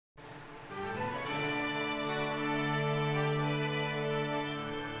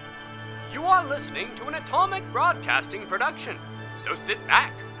are listening to an Atomic Broadcasting production, so sit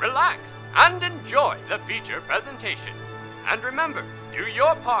back, relax, and enjoy the feature presentation. And remember, do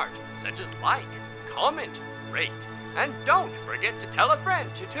your part, such as like, comment, rate, and don't forget to tell a friend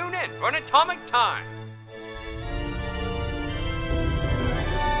to tune in for an Atomic Time.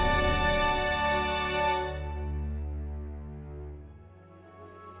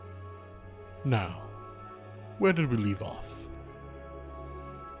 Now, where did we leave off?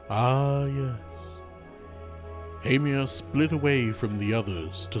 Ah, yes. Hamir split away from the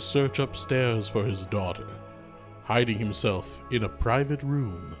others to search upstairs for his daughter, hiding himself in a private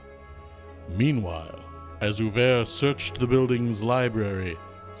room. Meanwhile, as Uver searched the building's library,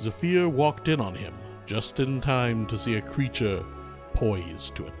 Zephyr walked in on him just in time to see a creature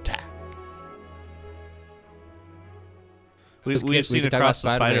poised to attack. We've seen Across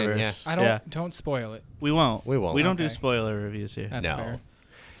the Spider-Verse. Yeah. Don't spoil it. We won't. We won't. We don't do Okay. spoiler reviews here. That's No. fair.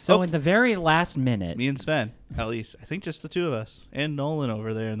 So in the very last minute, Me and Sven, at least, I think just the two of us, and Nolan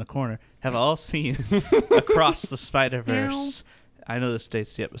over there in the corner, have all seen Across the Spider-Verse. I know this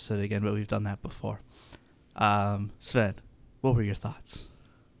dates the episode again, but we've done that before. Sven, what were your thoughts?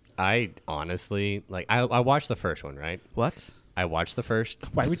 I honestly, I watched the first one, right? What? I watched the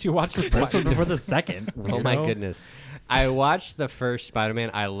first. why would you watch the first one before the second? Oh my weirdo? goodness. I watched the first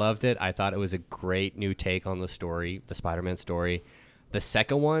Spider-Man. I loved it. I thought it was a great new take on the story, the Spider-Man story. The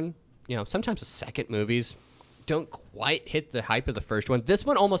second one, sometimes the second movies don't quite hit the hype of the first one. This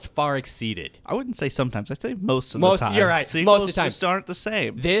one almost far exceeded. I wouldn't say sometimes. I say most of the time. You're right. Sequels Most of the time. just aren't the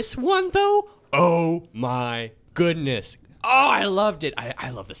same. This one, though, oh my goodness. Oh, I loved it. I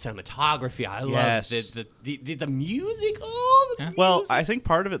love the cinematography. I Yes. love the music. Oh, the Well, music. I think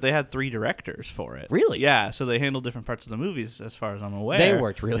part of it, they had 3 directors for it. Really? Yeah, so they handled different parts of the movies, as far as I'm aware. They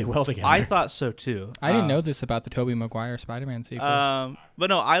worked really well together. I thought so, too. I didn't know this about the Tobey Maguire Spider-Man sequels.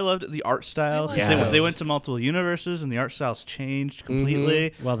 But no, I loved the art style. 'Cause Yes. they went to multiple universes, and the art styles changed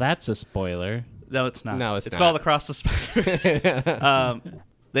completely. Well, that's a spoiler. No, it's not. No, it's It's not. called Across the Spider-Verse.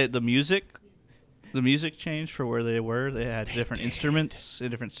 The music changed for where they were. They had different instruments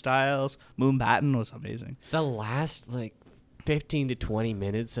and different styles. Moonbatten was amazing. The last 15 to 20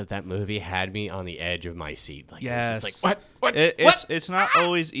 minutes of that movie had me on the edge of my seat. It was just like, what? It's not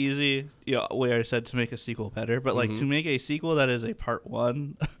always easy. Way I said to make a sequel better, but to make a sequel that is a part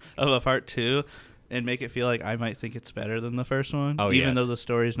 1 of a part 2 and make it feel like I might think it's better than the first one, even yes. though the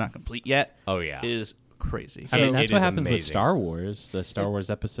story is not complete yet. Oh, yeah. Is crazy. I mean, that's it what is happened with amazing. Star Wars, the Star Wars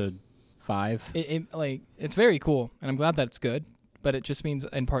Episode 5. It's very cool, and I'm glad that it's good. But it just means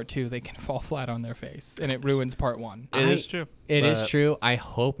in part 2 they can fall flat on their face, and it ruins part 1. It is true. It is But- true. I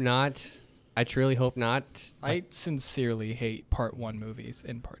hope not. I truly hope not. I sincerely hate part 1 movies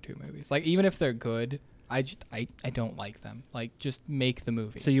and part 2 movies. Even if they're good, I don't like them. Just make the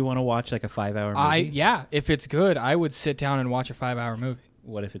movie. So you want to watch like a 5-hour movie? If it's good, I would sit down and watch a 5-hour movie.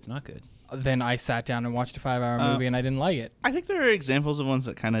 What if it's not good? Then I sat down and watched a 5-hour movie and I didn't like it. I think there are examples of ones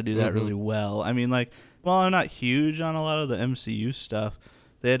that kind of do that really well. I mean, while I'm not huge on a lot of the MCU stuff,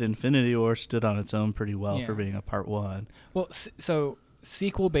 they had Infinity War stood on its own pretty well for being a part 1. Well, so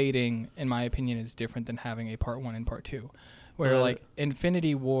sequel baiting, in my opinion, is different than having a part 1 and part 2. Where,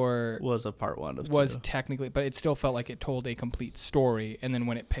 Infinity War Was a part 1 of was 2. technically, but it still felt like it told a complete story. And then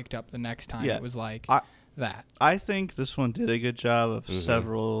when it picked up the next time, Yeah. it was that. I think this one did a good job of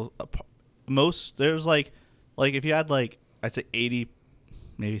several. There's if you had I'd say 80,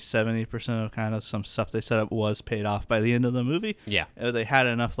 maybe 70% of kind of some stuff they set up was paid off by the end of the movie. Yeah. They had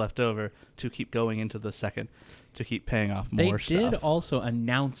enough left over to keep going into the second, to keep paying off more They stuff. did also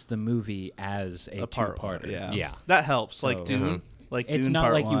announce the movie as a part two-parter. Yeah. Yeah. That helps. So- Like Dune. Like It's Dune not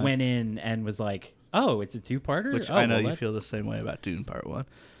part like you 1, went in and was like, oh, it's a two-parter? which Oh, I know well, you that's- feel the same way about Dune part 1.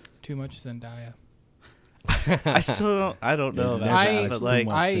 Too much Zendaya. I don't know about I- that, but too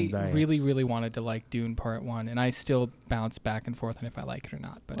much. I Zendaya. really, really wanted to like Dune Part 1, and I still bounce back and forth on if I like it or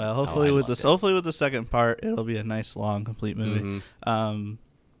not. But well, it's- hopefully I with loved it. hopefully with the second part, it'll be a nice long complete movie.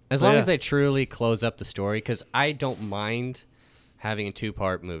 As But long yeah. as they truly close up the story, because I don't mind having a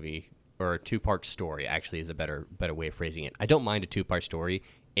 2-part movie, or a 2-part story, actually, is a better way of phrasing it. I don't mind a 2-part story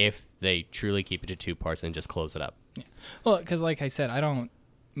if they truly keep it to 2 parts and just close it up. Yeah. Well, because like I said, I don't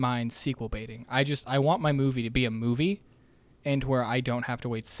mind sequel baiting. I want my movie to be a movie, and where I don't have to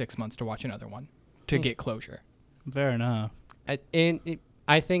wait 6 months to watch another one to get closure. Fair enough.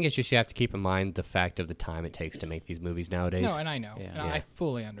 I think it's just you have to keep in mind the fact of the time it takes to make these movies nowadays. No, and I know, Yeah. and I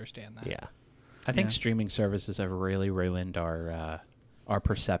fully understand that. Yeah. I think streaming services have really ruined our our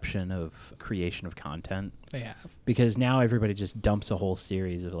perception of creation of content. They have. Because now everybody just dumps a whole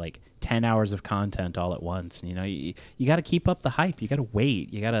series of like 10 hours of content all at once. And, you know, you got to keep up the hype. You got to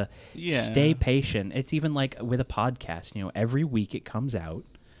wait. You got to stay patient. It's even like with a podcast, you know, every week it comes out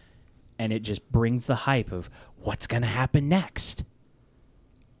and it just brings the hype of what's going to happen next.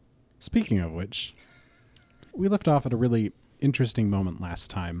 Speaking of which, we left off at a really interesting moment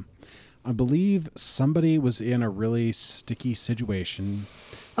last time. I believe somebody was in a really sticky situation.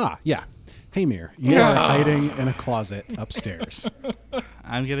 Yeah. Hamir, you are hiding in a closet upstairs.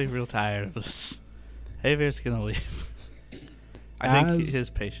 I'm getting real tired of this. Hamir's going to leave. I think his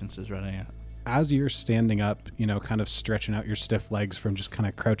patience is running out. As you're standing up, you know, kind of stretching out your stiff legs from just kind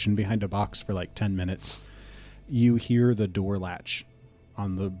of crouching behind a box for like 10 minutes, you hear the door latch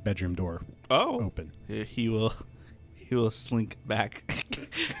on the bedroom door open. He will slink back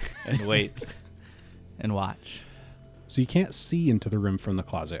and wait and watch. So you can't see into the room from the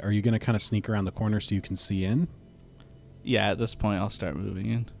closet. Are you going to kind of sneak around the corner so you can see in? Yeah, at this point, I'll start moving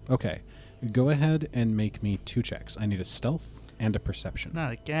in. Okay. Go ahead and make me 2 checks. I need a stealth and a perception.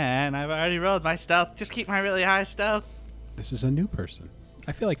 Not again. I've already rolled my stealth. Just keep my really high stealth. This is a new person.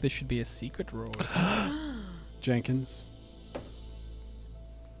 I feel like this should be a secret roll. Jenkins.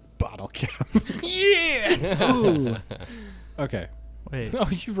 Bottle cap. Yeah! Ooh. Okay. Wait. Oh,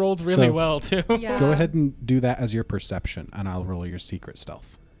 you rolled really So- well, too. Yeah. Go ahead and do that as your perception, and I'll roll your secret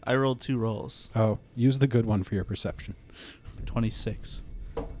stealth. I rolled 2 rolls. Oh, use the good one for your perception. 26.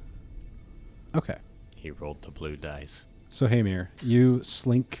 Okay. He rolled the blue dice. So, Hamir, you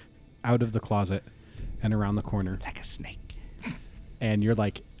slink out of the closet and around the corner, Like a snake. and you're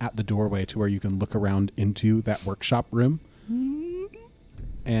like at the doorway to where you can look around into that workshop room.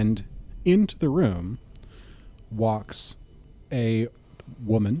 And into the room walks a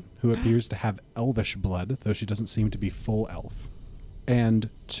woman who appears to have elvish blood, though she doesn't seem to be full elf. And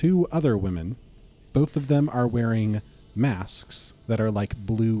 2 other women. Both of them are wearing masks that are like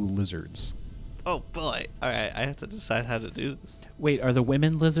blue lizards. Oh, boy. All right, I have to decide how to do this. Wait, are the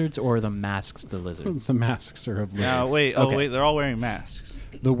women lizards or are the masks the lizards? The masks are of lizards. Now, wait. Okay. Oh, wait. They're all wearing masks.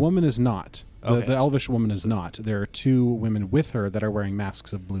 The woman is not. Okay. The elvish woman is not. There are 2 women with her that are wearing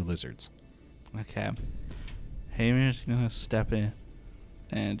masks of blue lizards. Okay. Hamir's going to step in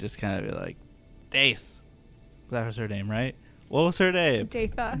and just kind of be like, Daith. That was her name, right? What was her name?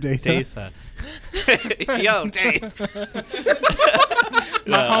 Datha. Datha. Yo, Daith.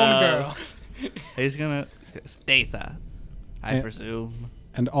 My homegirl. He's going to... Datha, I And- presume.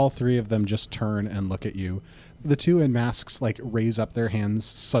 And all 3 of them just turn and look at you. The 2 in masks like raise up their hands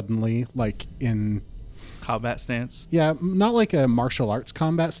suddenly, like in... Combat stance. Yeah, not like a martial arts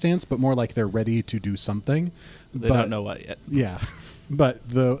combat stance, but more like they're ready to do something. They but, don't know what yet. Yeah. But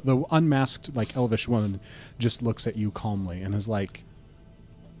the unmasked, like, elvish woman just looks at you calmly and is like,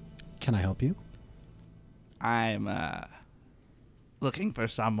 "Can I help you?" I'm looking for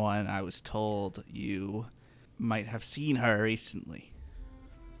someone. I was told you might have seen her recently.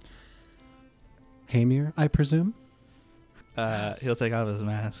 Hamir, I presume? He'll take off his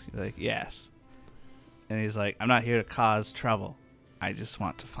mask. He's like, yes. And he's like, I'm not here to cause trouble. I just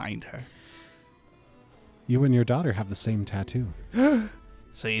want to find her. You and your daughter have the same tattoo.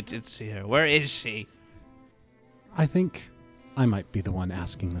 So you did see her. Where is she? I think I might be the one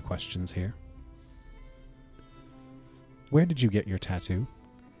asking the questions here. Where did you get your tattoo?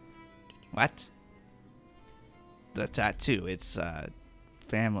 What? The tattoo. It's a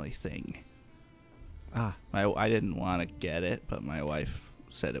family thing. Ah, I didn't want to get it, but my wife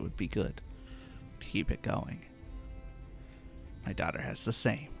said it would be good to keep it going. My daughter has the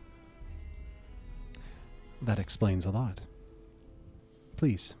same. that explains a lot.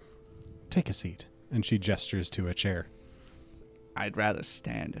 Please, take a seat. And she gestures to a chair. I'd rather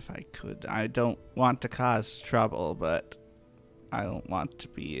stand if I could. I don't want to cause trouble, but I don't want to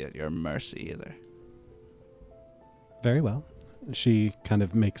be at your mercy either. Very well. She kind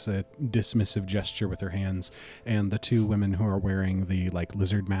of makes a dismissive gesture with her hands, and the 2 women who are wearing the like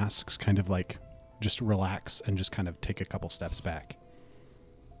lizard masks kind of like just relax and just kind of take a couple steps back.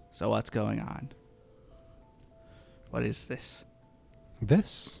 So what's going on? What is this?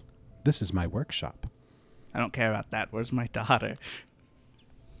 This is my workshop. I don't care about that. Where's my daughter?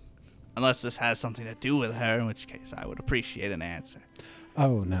 Unless this has something to do with her, in which case I would appreciate an answer.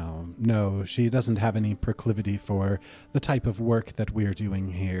 Oh, no, she doesn't have any proclivity for the type of work that we're doing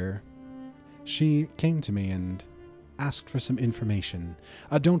here. She came to me and asked for some information.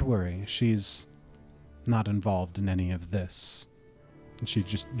 Don't worry, she's not involved in any of this. And she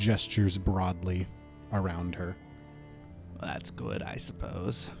just gestures broadly around her. Well, that's good, I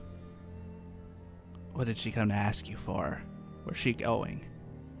suppose. What did she come to ask you for? Where's she going?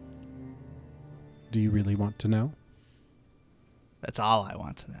 Do you really want to know? That's all I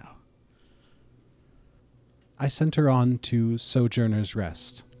want to know. I sent her on to Sojourner's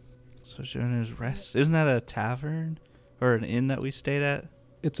Rest. Sojourner's Rest? Isn't that a tavern? Or an inn that we stayed at?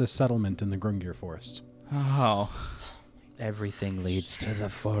 It's a settlement in the Grungir Forest. Oh. Everything leads to the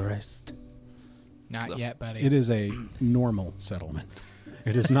forest. Not yet, buddy. It is a normal settlement.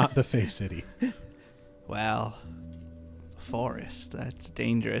 It is not the Fey City. Well, forest, that's a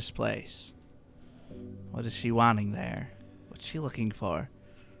dangerous place. What is she wanting there? What's she looking for?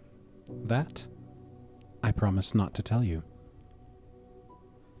 That, I promise not to tell you.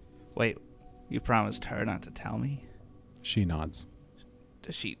 Wait, you promised her not to tell me? She nods.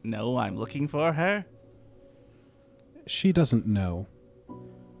 Does she know I'm looking for her? She doesn't know,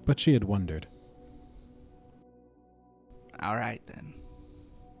 but she had wondered. All right, then.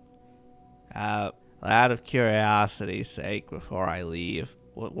 Out of curiosity's sake, before I leave,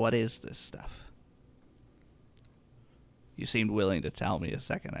 what is this stuff? You seemed willing to tell me a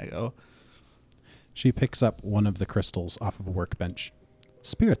second ago. She picks up one of the crystals off of a workbench.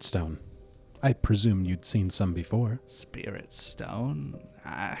 Spirit stone. I presume you'd seen some before. Spirit stone?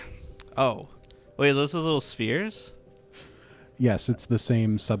 Oh. Wait, those are little spheres? Yes, it's the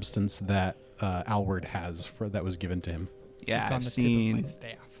same substance that Alward has that was given to him. Yeah, it's on I've the seen. tip of my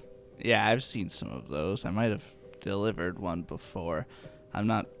staff. Yeah, I've seen some of those. I might have delivered one before. I'm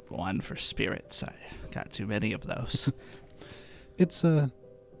not one for spirits. I got too many of those. It's an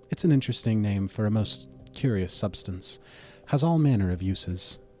interesting name for a most curious substance. Has all manner of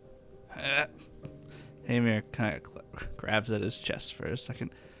uses. Hamir kind of grabs at his chest for a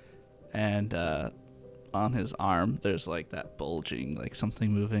second, and on his arm, there's like that bulging, like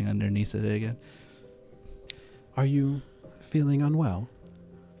something moving underneath it again. Are you feeling unwell?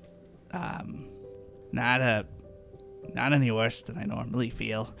 Not any worse than I normally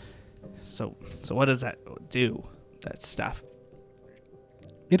feel. So what does that do? That stuff?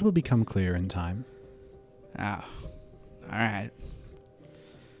 It will become clear in time. Oh, all right.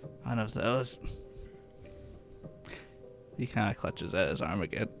 One of those. He kind of clutches at his arm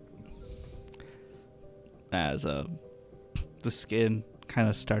again, as the skin kind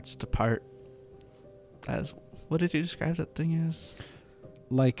of starts to part. As what did you describe that thing as?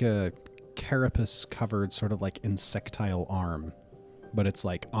 Like a carapace covered sort of like insectile arm, but it's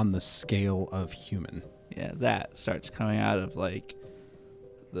like on the scale of human. Yeah, that starts coming out of like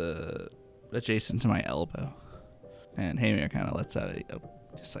the adjacent to my elbow, and Hamir kind of lets out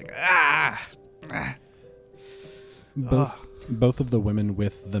just like Both of the women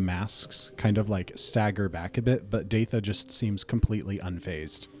with the masks kind of like stagger back a bit, but Datha just seems completely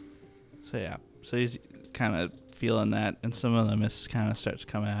unfazed. So he's kind of feeling that, and some of the mist kind of starts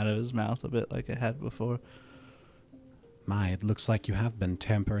coming out of his mouth a bit like it had before. My, it looks like you have been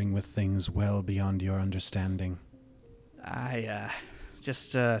tampering with things well beyond your understanding. It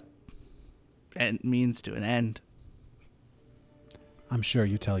means to an end. I'm sure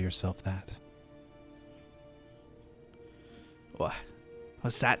you tell yourself that.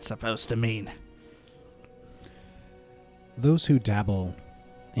 What's that supposed to mean? Those who dabble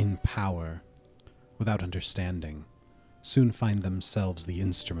in power without understanding soon find themselves the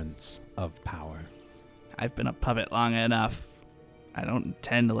instruments of power. I've been a puppet long enough. I don't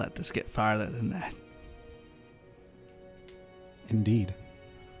intend to let this get farther than that. Indeed.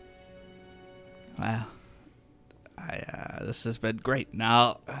 Well, this has been great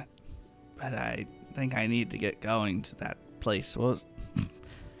now, but I think I need to get going to that place.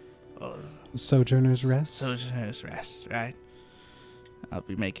 Sojourner's Rest? Sojourner's Rest, right? I'll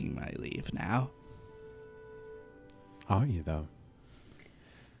be making my leave now. Are you, though?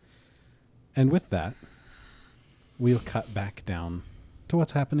 And with that, we'll cut back down to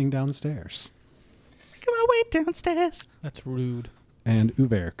what's happening downstairs. Making my way downstairs. That's rude. And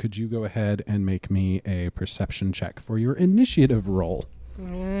Uver, could you go ahead and make me a perception check for your initiative roll?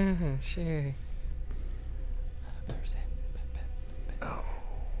 Sure. Oh,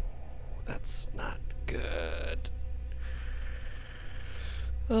 that's not good.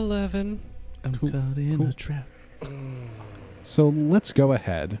 11. I'm Cool, caught in cool. a trap. So let's go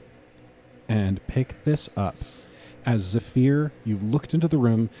ahead and pick this up. As Zephyr, you've looked into the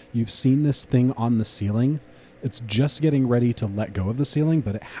room, you've seen this thing on the ceiling. It's just getting ready to let go of the ceiling,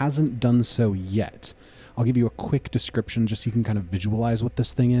 but it hasn't done so yet. I'll give you a quick description just so you can kind of visualize what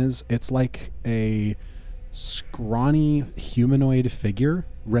this thing is. It's like a scrawny humanoid figure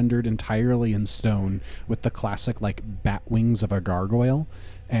rendered entirely in stone with the classic like bat wings of a gargoyle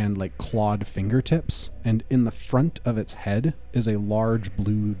and like clawed fingertips. And in the front of its head is a large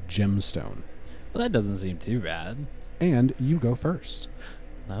blue gemstone. Well, that doesn't seem too bad. And you go first.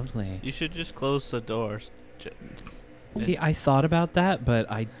 Lovely. You should just close the doors. See, I thought about that, but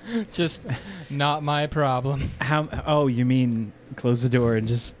I Just not my problem. Oh, you mean close the door and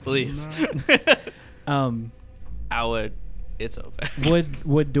just Please. Howard, it's open.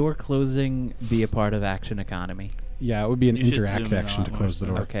 would door closing be a part of action economy? Yeah, it would be an You should zoom interact in action on to more close the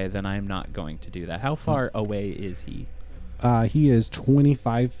door. Okay, then I'm not going to do that. How far away is he? He is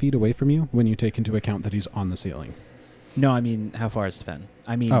 25 feet away from you when you take into account that he's on the ceiling. No, I mean, how far is Sven?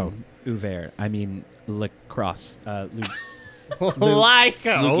 I mean, Oh. Uver. I mean, lacrosse. Lugia.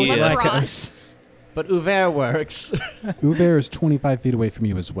 Lacrosse. But Uver works. Uver is 25 feet away from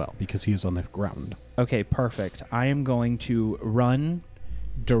you as well because he is on the ground. Okay, perfect. I am going to run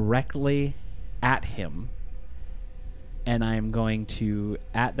directly at him, and I am going to,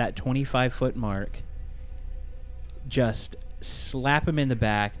 at that 25-foot mark, just slap him in the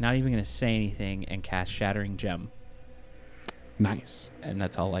back, not even going to say anything, and cast Shattering Gem. Nice. And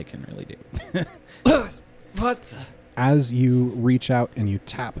that's all I can really do. What? As you reach out and you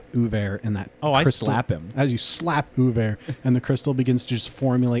tap Uver in that I crystal, slap him. As you slap Uver and the crystal begins to just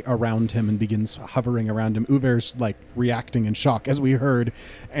formulate around him and begins hovering around him, Uver's like reacting in shock as we heard,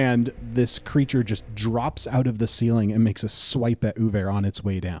 and this creature just drops out of the ceiling and makes a swipe at Uver on its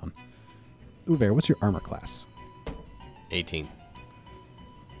way down. Uver, what's your armor class? 18.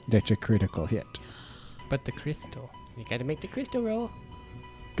 That's a critical hit. But the crystal. You gotta make the crystal roll.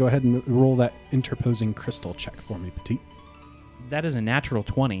 Go ahead and roll that interposing crystal check for me, Petite. That is a natural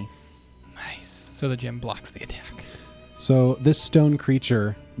 20. Nice. So the gem blocks the attack. So this stone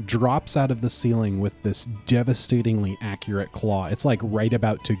creature drops out of the ceiling with this devastatingly accurate claw. It's like right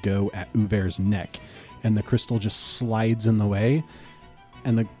about to go at Uver's neck, and the crystal just slides in the way,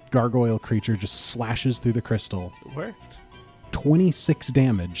 and the gargoyle creature just slashes through the crystal. It worked. 26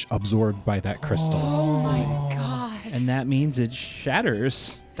 damage absorbed by that crystal. Oh my god. And that means it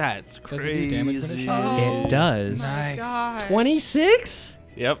shatters. That's Does it crazy. do damage when it It does. Nice. God. 26?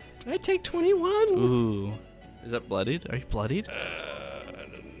 Yep. I take 21. Ooh. Is that bloodied? Are you bloodied?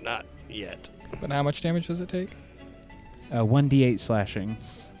 Not yet. But how much damage does it take? 1d8 slashing.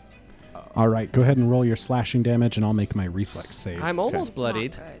 All right, go ahead and roll your slashing damage, and I'll make my reflex save. I'm almost That's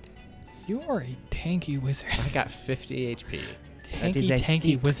bloodied. not good. You are a tanky wizard. I got 50 HP. That is a Tanky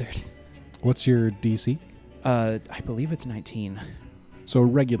six. wizard. What's your DC? I believe it's 19. So a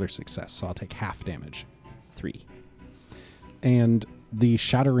regular success, so I'll take half damage. 3. And the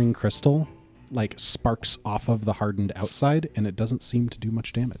shattering crystal like sparks off of the hardened outside, and it doesn't seem to do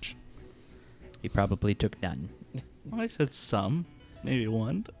much damage. He probably took none. Well, I said some. Maybe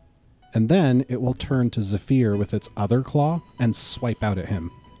one. And then it will turn to Zephyr with its other claw and swipe out at him.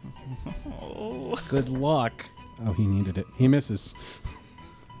 Oh. Good luck. Oh, he needed it. He misses.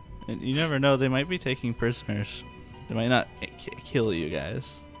 And you never know. They might be taking prisoners. They might not kill you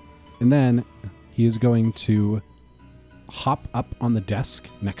guys. And then he is going to hop up on the desk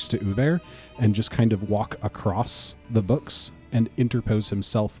next to Uver and just kind of walk across the books and interpose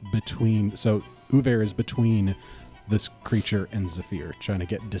himself between. So Uver is between this creature and Zephyr, trying to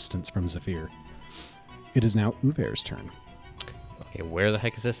get distance from Zephyr. It is now Uver's turn. Okay, where the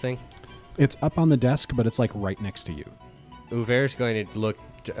heck is this thing? It's up on the desk, but it's like right next to you. Uver's going to look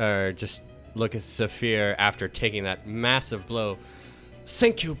at Zephyr after taking that massive blow.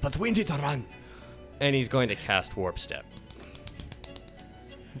 Thank you, but we need to run. And he's going to cast Warp Step.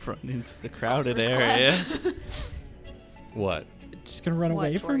 Run into the crowded First area. What? Just gonna run What,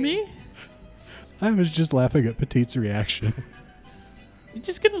 away from Jordan? me? I was just laughing at Petite's reaction. You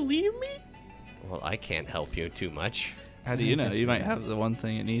just gonna leave me? Well, I can't help you too much. How do you know? You might have the one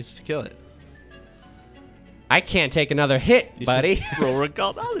thing it needs to kill it. I can't take another hit, You buddy. should roll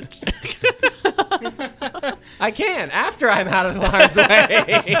recall knowledge. I can after I'm out of harm's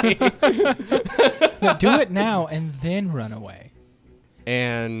way. No, do it now and then run away.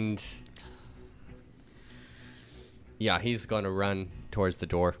 And yeah, he's going to run towards the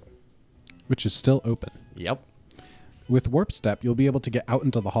door. Which is still open. Yep. With Warp Step, you'll be able to get out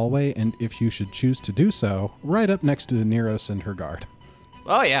into the hallway, and if you should choose to do so, right up next to Neros and her guard.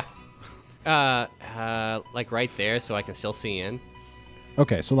 Oh yeah. Like right there, so I can still see in.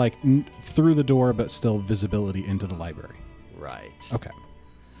 Okay, so like through the door, but still visibility into the library. Right. Okay.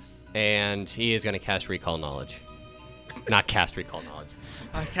 And he is going to cast Recall Knowledge. Not cast Recall Knowledge.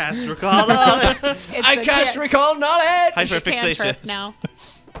 I cast recall knowledge. It's I a cast can- Recall Knowledge. Hyperfixation. cantrip now.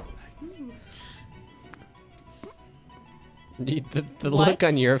 The What? look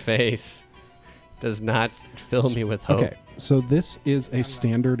on your face does not fill me with hope. Okay, so this is a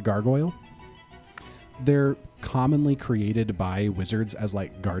standard gargoyle. They're commonly created by wizards as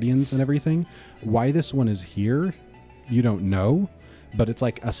like guardians and everything. Why this one is here you don't know, but it's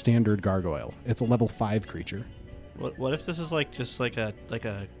like a standard gargoyle. It's a level 5 creature. What if this is like just like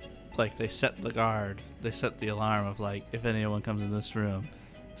they set the guard, they set the alarm of like if anyone comes in this room,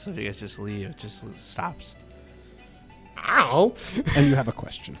 so if you guys just leave, it just stops. Ow! And you have a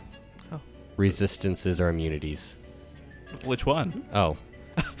question. Resistances or immunities? Which one? Oh.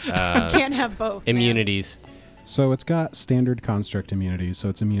 Can't have both. man. Immunities. So it's got standard construct immunities, so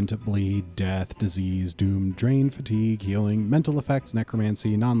it's immune to bleed, death, disease, doom, drain, fatigue, healing, mental effects,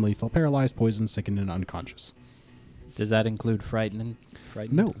 necromancy, non-lethal, paralyzed, poison, sickened, and unconscious. Does that include frightening?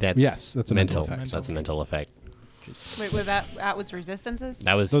 No. Yes, that's a mental effect. That's a mental effect. Wait, that was resistances?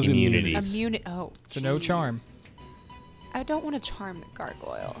 That was Those are immunities. Oh. So no charm. I don't want to charm the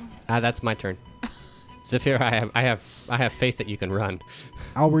gargoyle. That's my turn. Zephyr, I have faith that you can run.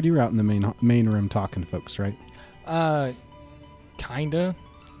 Alward, you're out in the main room talking to folks, right? Kinda.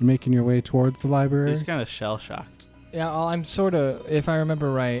 You're making your way towards the library? He's kind of shell-shocked. Yeah, I'm sort of, if I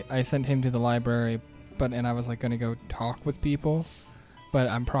remember right, I sent him to the library, and I was like going to go talk with people, but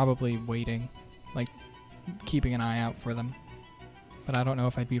I'm probably waiting, like keeping an eye out for them. But I don't know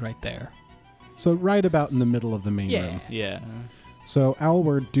if I'd be right there. So right about in the middle of the main room. Yeah. So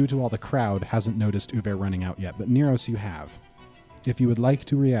Alward, due to all the crowd, hasn't noticed Uver running out yet, but Neros you have. If you would like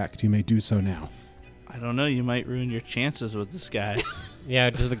to react, you may do so now. I don't know. You might ruin your chances with this guy. Yeah,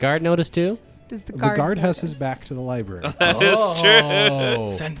 does the guard notice too? Does the The guard guard has notice? his back to the library. That is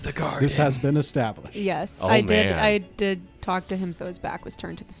true. Send the guard. This has been established. Yes, Oh, I did. man. I did talk to him, so his back was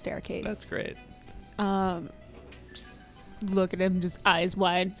turned to the staircase. That's great. Just look at him, just eyes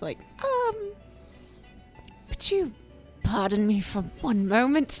wide, like, would you pardon me for one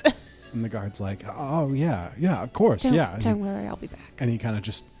moment? And the guard's like, oh, yeah, of course, yeah. And, Don't worry, I'll be back. and he kind of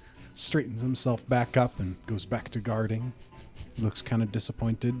just straightens himself back up and goes back to guarding. Looks kind of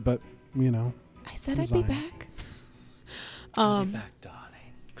disappointed, but, you know. I said I'd be resign. back. back, darling.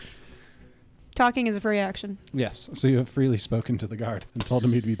 Talking is a free action. Yes, so you have freely spoken to the guard and told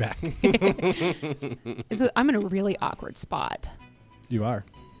him he'd be back. I'm in a really awkward spot. You are.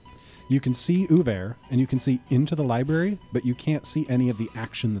 You can see Uver, and you can see into the library, but you can't see any of the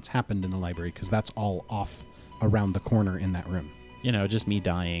action that's happened in the library, because that's all off around the corner in that room. You know, just me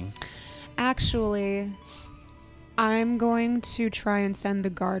dying. Actually, I'm going to try and send the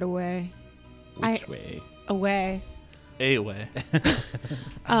guard away. Which way? Away. A way.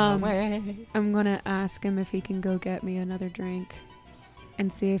 I'm going to ask him if he can go get me another drink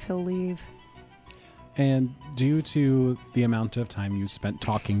and see if he'll leave. And due to the amount of time you spent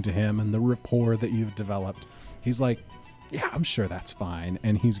talking to him and the rapport that you've developed, he's like, yeah, I'm sure that's fine.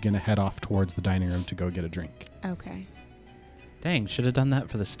 And he's going to head off towards the dining room to go get a drink. Okay. Dang, should have done that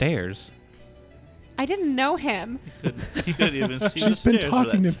for the stairs. I didn't know him. You couldn't even see the She's been stairs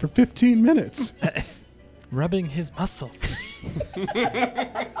talking to with him for 15 minutes. Rubbing his muscles.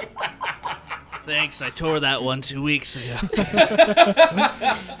 Thanks, I tore that one 2 weeks ago.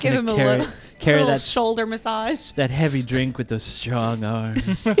 Give him a carry- little, carry little that shoulder massage. That heavy drink with those strong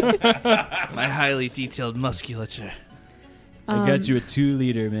arms. My highly detailed musculature. I got you a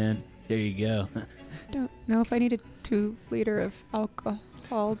 2-liter, man. There you go. Don't know if I need a 2 liter of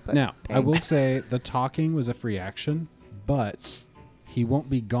alcohol, but Now, I will thanks. say the talking was a free action, but he won't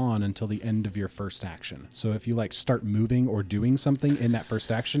be gone until the end of your first action. So if you like start moving or doing something in that first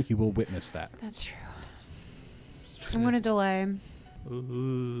action, he will witness that. That's true. I'm going to delay.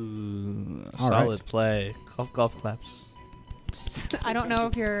 Ooh, All solid right. play. Golf claps. I don't know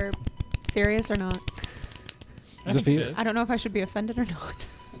if you're serious or not. Zafir? I don't know if I should be offended or not.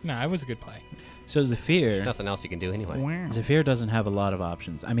 No, it was a good play. So Zephyr, Nothing else you can do anyway. Zephyr doesn't have a lot of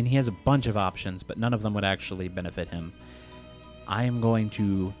options. I mean, he has a bunch of options, but none of them would actually benefit him. I am going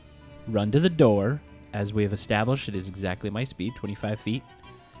to run to the door. As we have established, it is exactly my speed, 25 feet.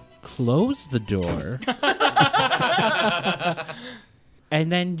 Close the door.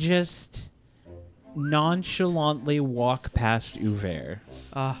 And then just nonchalantly walk past Uver.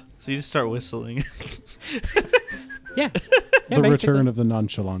 So you just start whistling. Yeah. The return of the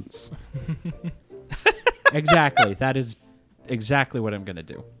nonchalance. Exactly. That is exactly what I'm going to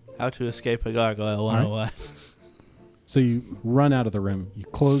do. How to escape a gargoyle 101. So you run out of the room, you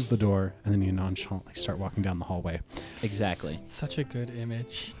close the door, and then you nonchalantly start walking down the hallway. Exactly. Such a good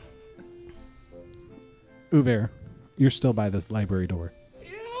image. Uver, you're still by the library door.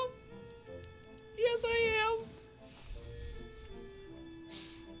 Yes, I am.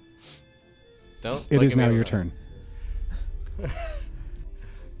 Don't It look is at me now like your that. turn.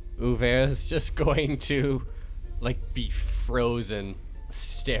 Uver's just going to be frozen,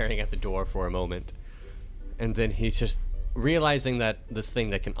 staring at the door for a moment. And then he's just realizing that this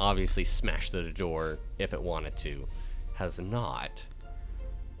thing that can obviously smash through the door if it wanted to has not,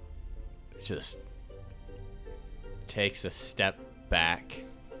 just takes a step back,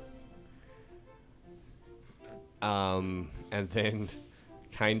 and then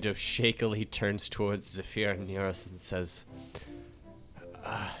kind of shakily turns towards Zephyr and Neros and says,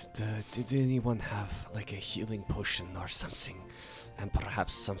 did anyone have like a healing potion or something? And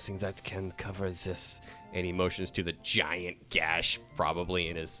perhaps something that can cover this? And he motions to the giant gash, probably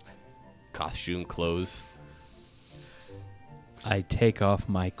in his costume clothes. I take off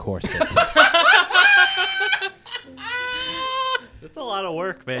my corset. That's a lot of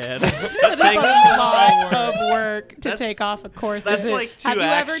work, man. That's a lot of work to take off a corset. That's like 2 Have you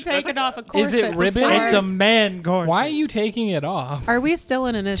ever actions. taken off a corset? it ribbon? before? It's a man corset. Why are you taking it off? Are we still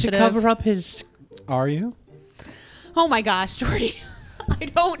in to initiative? cover up his? Are you? Oh my gosh, Jordy. I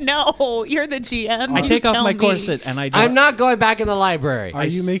don't know. You're the GM. I You take off tell my me. corset and I just. I'm not going back in the library. Are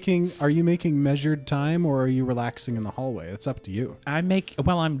you making measured time, or are you relaxing in the hallway? It's up to you.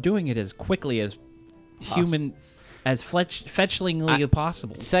 I'm doing it as quickly as human, as fetchlingly as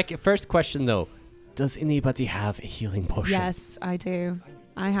possible. First question though, does anybody have a healing potion? Yes, I do.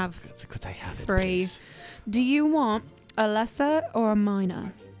 I have Could I have it, 3. please? Do you want a lesser or a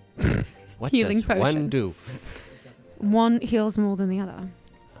minor? What Healing does one potion. do? One heals more than the other.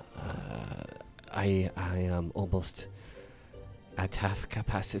 I am almost at half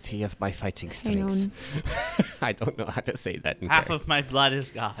capacity of my fighting Hang strength. on. I don't know how to say that in Half character. of my blood is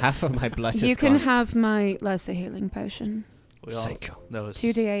gone. Half of my blood is You can gone. have my lesser healing potion. We all Thank you. know it's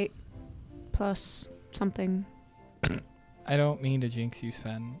 2d8 plus something. I don't mean to jinx you,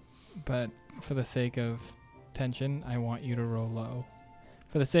 Sven, but for the sake of tension, I want you to roll low.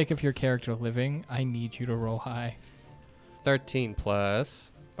 For the sake of your character living, I need you to roll high. 13 plus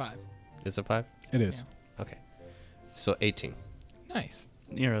 5. is it 5? It is. Okay. So 18. Nice.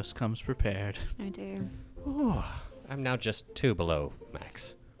 Neros comes prepared. I do. I'm now just 2 below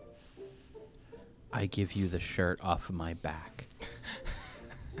max. I give you the shirt off of my back.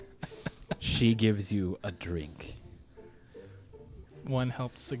 She gives you a drink. One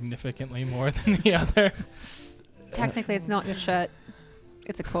helped significantly more than the other. Technically, it's not your shirt.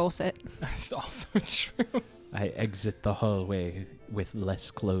 It's a corset. That's also true. I exit the hallway with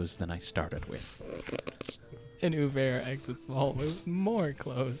less clothes than I started with. And Uver exits the hall with more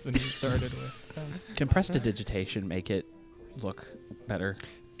clothes than he started with. Can prestidigitation make it look better?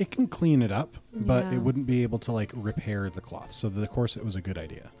 It can clean it up, but Yeah. it wouldn't be able to like repair the cloth. So the corset was a good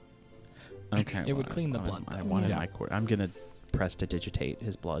idea. Okay. It would clean the blood, I though. wanted Yeah. my I'm gonna prestidigitate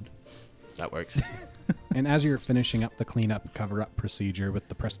his blood. That works. And as you're finishing up the cleanup, cover-up procedure with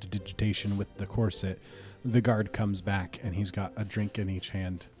the prestidigitation with the corset, the guard comes back and he's got a drink in each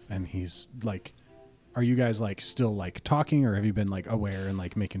hand, and he's like, "Are you guys like still like talking, or have you been like aware and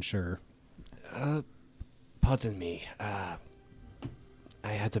like making sure?" Pardon me. I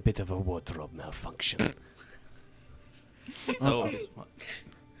had a bit of a wardrobe malfunction. So,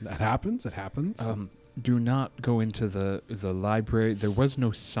 That happens. It happens. Do not go into the library. There was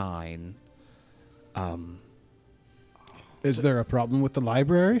no sign. Is there a problem with the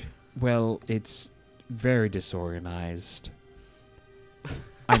library? Well, it's very disorganized.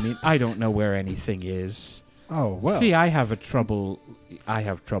 I mean, I don't know where anything is. Oh well. See, I have trouble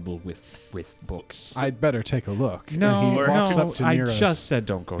with books. I'd better take a look. No, and he walks no, up to I Neros, just said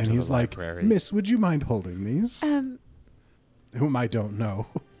don't go and to he's the like, library. "Miss, would you mind holding these?" Whom I don't know.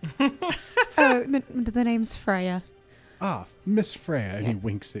 Oh, the name's Freya. Ah, Miss Freya, and he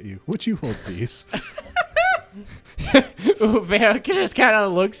winks at you. Would you hold these? Uver just kind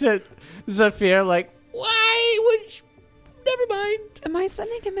of looks at Zephyr like, why would you? Never mind. Am I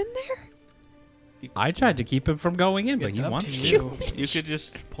sending him in there? I tried to keep him from going in, but It's he up wants to to. you. you could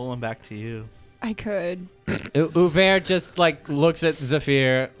just pull him back to you. I could. Uver just like looks at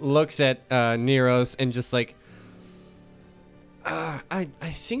Zephyr, looks at Neros, and just like, I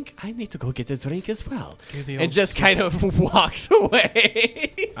think I need to go get a drink as well. Do the And old just kind of walks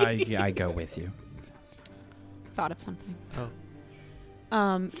away. I go with you. Thought of something.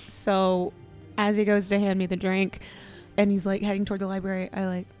 Oh. So as he goes to hand me the drink and he's like heading toward the library, I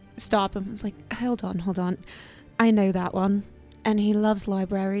like stop him. It's like, hold on. I know that one. And he loves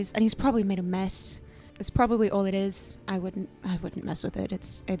libraries and he's probably made a mess. It's probably all it is. I wouldn't mess with it.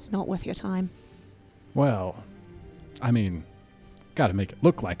 It's not worth your time. Well, I mean, gotta make it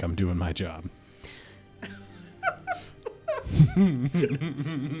look like I'm doing my job.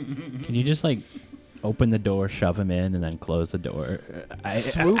 Can you just like open the door, shove him in, and then close the door?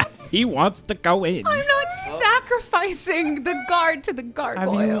 He wants to go in. I'm not sacrificing the guard to the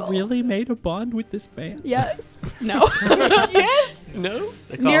gargoyle. Have you really made a bond with this man? Yes. No. Yes. No.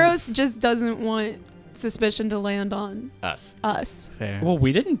 They call him- Neros just doesn't want suspicion to land on Us. Fair. Well,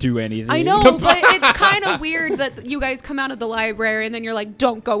 we didn't do anything. I know, but it's kind of weird that you guys come out of the library and then you're like,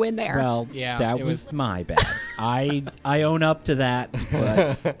 don't go in there. Well, Yeah, that it was was- my bad. I own up to that,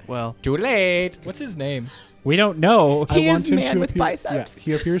 but Well, Too late. What's his name? we don't know. He I is want him man to with appear, biceps. Yeah,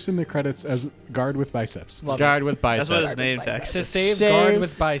 he appears in the credits as guard with biceps. Love Guard with that's biceps. what his Guard name with tag biceps. To says. save Save guard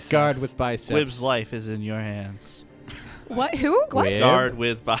with biceps. Guard with biceps. Gwib's life is in your hands. What? Who? What? Gwib. Guard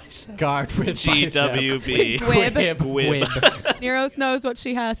with biceps. Guard with GWB. Gwib. Gwib. Neros knows what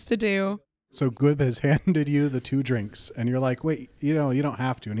she has to do. So Gwib has handed you the 2 drinks, and you're like, wait, you don't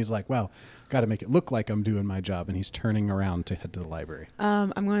have to. And he's like, well, got to make it look like I'm doing my job. And he's turning around to head to the library.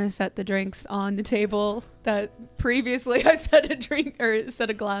 I'm going to set the drinks on the table that previously I set a drink or set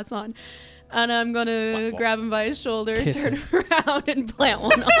a glass on. And I'm going to grab him by his shoulder, Kiss turn him. him around, and plant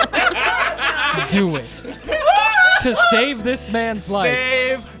one on. Do it. To save this man's life.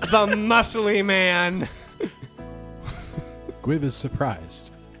 Save the muscly man. Gwib is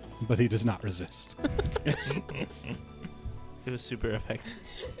surprised, but he does not resist. It was super effective.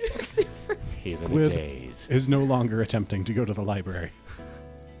 He's in Gwib a daze. is no longer attempting to go to the library.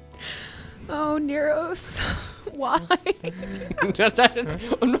 Oh, Neros. Why?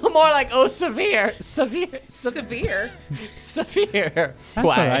 More like, oh, severe. Severe. Severe. Severe. That's all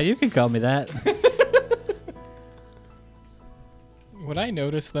right. You can call me that. Would I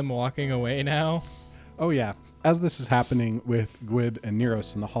notice them walking away now? Oh, yeah. As this is happening with Gwib and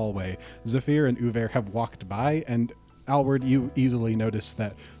Neros in the hallway, Zephyr and Uver have walked by, and Alward, you easily notice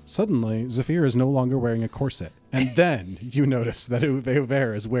that suddenly Zephyr is no longer wearing a corset. And then you notice that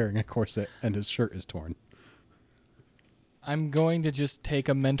Uver is wearing a corset and his shirt is torn. I'm going to just take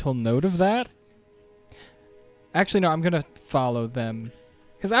a mental note of that. Actually, no, I'm going to follow them.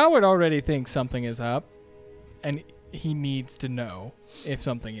 Because Alward already thinks something is up, and he needs to know if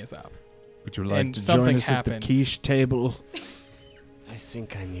something is up. Would you like And to join something us at the happened. quiche table? I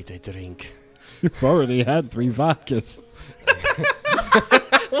think I need a drink. You've already had 3 vodkas.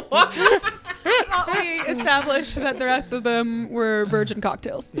 Thought we established that the rest of them were virgin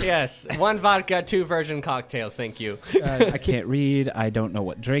cocktails. Yes, 1 vodka, 2 virgin cocktails. Thank you. I can't read. I don't know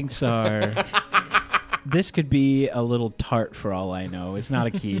what drinks are. This could be a little tart for all I know. It's not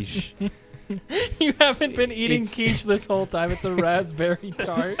a quiche. You haven't been eating It's- quiche this whole time. It's a raspberry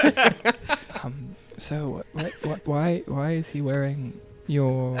tart. So why is he wearing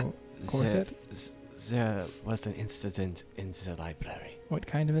your corset? There was an incident in the library. What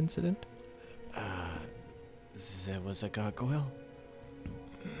kind of incident? There was a gargoyle.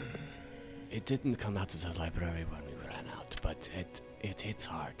 It didn't come out of the library when we ran out, but it hits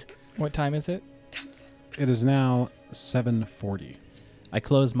hard. What time is it? It is now 7:40. I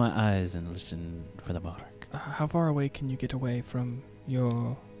close my eyes and listen for the bark. How far away can you get away from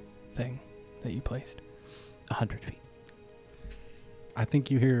your thing that you placed? 100 feet. I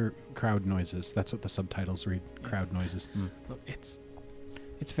think you hear crowd noises. That's what the subtitles read. Crowd noises. Look, it's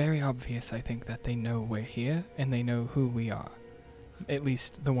very obvious, I think, that they know we're here and they know who we are. At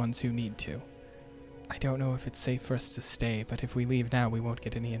least the ones who need to. I don't know if it's safe for us to stay, but if we leave now, we won't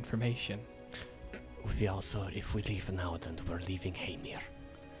get any information. We also, if we leave now, then we're leaving Hamir.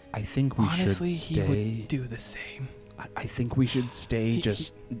 I think we Honestly, should he stay. would do the same. I think we should stay. He-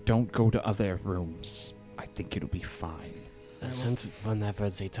 Just don't go to other rooms. I think it'll be fine. Since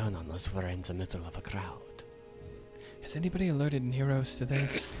whenever they turn on us, we're in the middle of a crowd. Has anybody alerted Neros to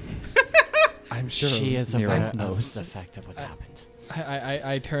this? I'm sure She is Neros aware of knows. the fact of what happened.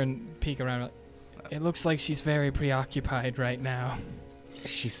 I peek around. It looks like she's very preoccupied right now.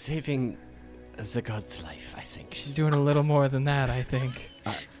 She's saving the god's life, I think. She's doing a little more than that, I think.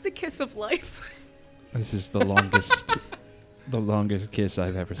 It's the kiss of life. This is the longest, the longest kiss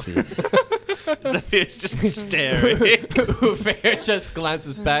I've ever seen. Zephyr's just staring. Ufair just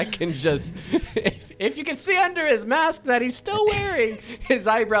glances back and just, if you can see under his mask that he's still wearing, his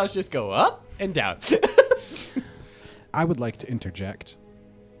eyebrows just go up and down. I would like to interject.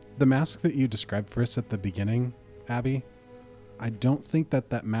 The mask that you described for us at the beginning, Abby, I don't think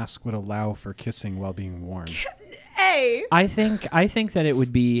that mask would allow for kissing while being worn. Hey. I think that it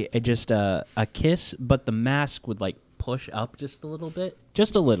would be just a kiss, but the mask would like push up just a little bit,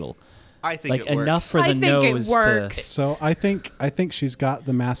 just a little, I think like it works. enough for I the think it nose works. So I think she's got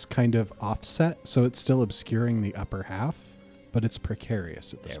the mask kind of offset, so it's still obscuring the upper half, but it's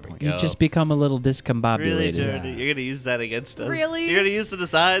precarious at this There we point. to. You just become a little Really, discombobulated. Jordan? You're gonna use that against us? Really? You're gonna use the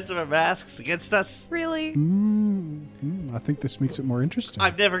designs of our masks against us? Really? I think this makes it more interesting.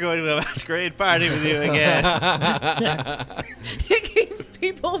 I'm never going to a masquerade party with you again. It keeps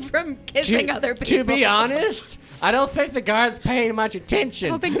people from kissing other people. To be honest, I don't think the guard's paying much I attention.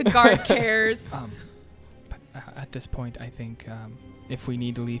 don't think the guard cares. at this point, I think if we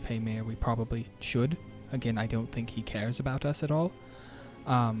need to leave Haymere, we probably should. Again, I don't think he cares about us at all.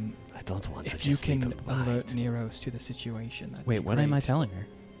 I don't want to if you just leave can him behind. alert Neros to the situation. Wait, what am I telling her?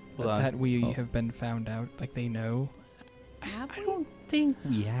 That we have been found out, like they know. I don't think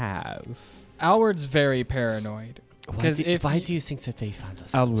we have. Alward's very paranoid. Why do you think that they found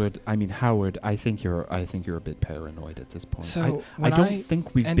us? Howard, I think you're a bit paranoid at this point. So I when don't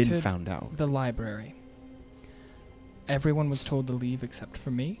think we've been entered found out. the library, everyone was told to leave except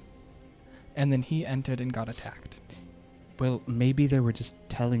for me, and then he entered and got attacked. Well, maybe they were just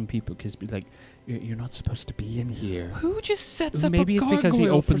telling people because, like, you're not supposed to be in here. Who just sets up Maybe a it's because he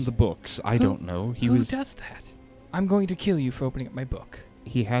gargoyle opened for the books. I don't know. Who does that? I'm going to kill you for opening up my book.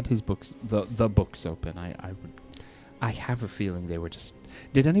 He had his books, the books open. I have a feeling they were just.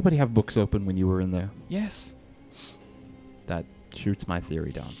 Did anybody have books open when you were in there? Yes. That shoots my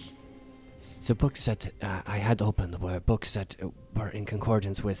theory down. The books that I had opened were books that were in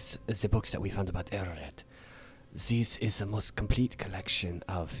concordance with the books that we found about Eraret. This is the most complete collection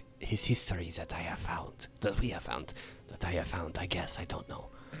of his history that I have found. I guess. I don't know.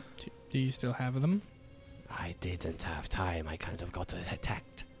 Do you still have them? I didn't have time. I kind of got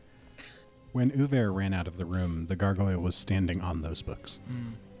attacked. When Uver ran out of the room, the gargoyle was standing on those books.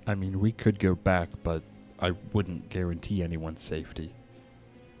 I mean, we could go back, but I wouldn't guarantee anyone's safety.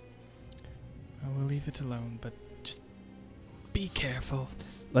 I will leave it alone, but just be careful.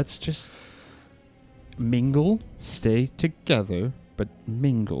 Let's just mingle, stay together, but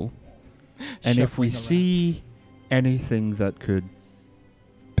mingle. And if we Shuffling around. see anything that could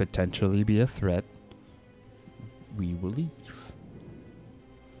potentially be a threat, we will leave.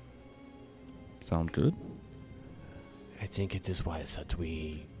 Sound good? I think it is wise that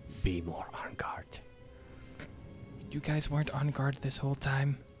we be more on guard. You guys weren't on guard this whole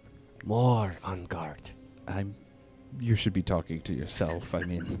time? More on guard. You should be talking to yourself. I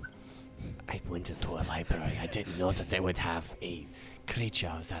mean, I went into a library. I didn't know that they would have a creature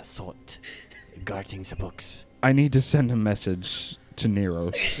of that sort guarding the books. I need to send a message to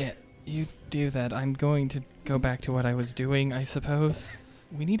Neros. Yeah, you do that. I'm going to go back to what I was doing, I suppose.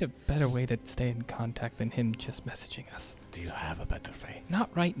 We need a better way to stay in contact than him just messaging us. Do you have a better way? Not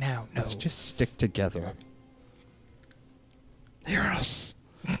right now, no. Let's just stick together. Neros.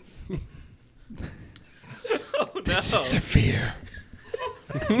 This is severe.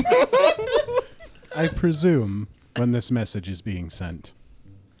 I presume when this message is being sent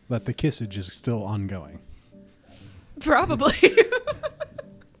that the kissage is still ongoing. Probably.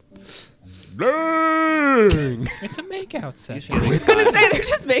 It's a makeout session. I was gonna say they're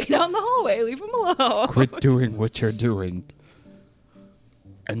just making out in the hallway. Leave them alone. Quit doing what you're doing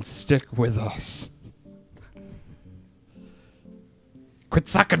and stick with us. Quit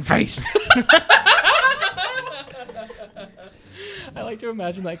sucking face. I like to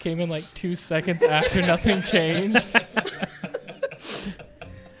imagine that came in like 2 seconds after nothing changed.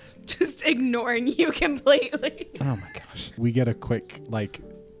 Just ignoring you completely. Oh my gosh. We get a quick,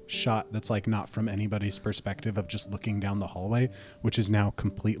 shot that's, not from anybody's perspective of just looking down the hallway, which is now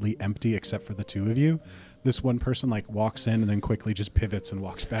completely empty except for the two of you. This one person, walks in and then quickly just pivots and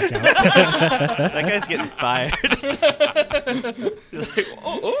walks back out. That guy's getting fired. He's like,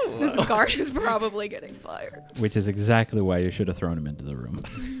 oh. This guard is probably getting fired. Which is exactly why you should have thrown him into the room.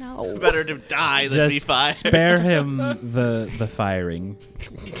 No. Better to die than be Just fired. spare him the firing.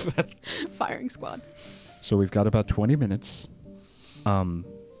 Firing squad. So we've got about 20 minutes.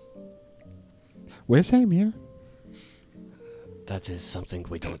 Where's Hamir? That is something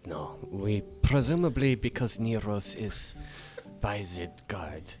we don't know. We presumably, because Neros is by the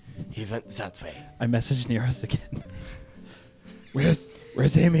guard, he went that way. I messaged Neros again. Where's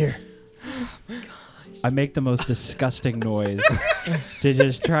Hamir? Oh my gosh. I make the most disgusting noise to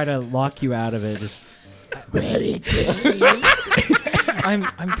just try to lock you out of it. Just I'm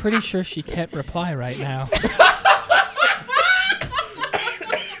pretty sure she can't reply right now.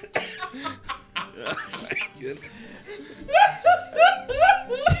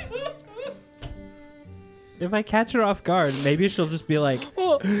 if I catch her off guard, maybe she'll just be like,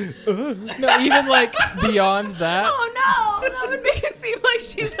 Well, no, even beyond that. Oh no! That would make it seem like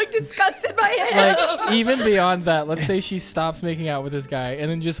she's disgusted by him. Even beyond that, let's say she stops making out with this guy and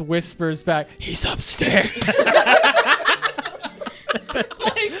then just whispers back, "He's upstairs."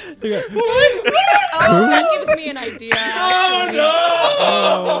 Oh, that gives me an idea. Actually.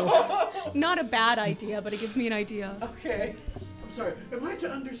 Oh. Not a bad idea, but it gives me an idea. Okay. I'm sorry. Am I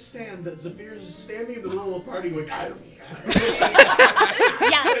to understand that Zafir is just standing in the middle of the party going, I don't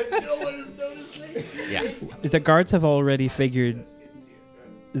Yes. no one is noticing? Yeah. the guards have already figured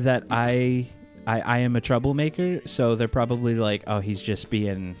that I I am a troublemaker, so they're probably like, oh, he's just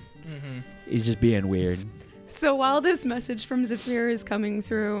being weird. So while this message from Zephyr is coming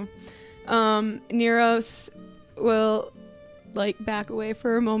through, Neros will back away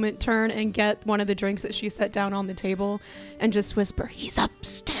for a moment, turn and get one of the drinks that she set down on the table and just whisper, "He's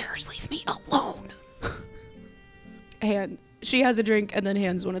upstairs, leave me alone." And she has a drink and then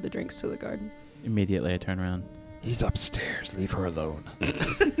hands one of the drinks to the guard. Immediately I turn around. He's upstairs, leave her alone.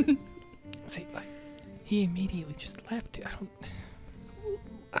 See, he immediately just left.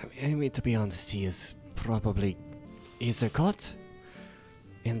 I mean, to be honest, he is probably either caught,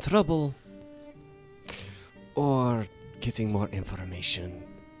 in trouble, or getting more information.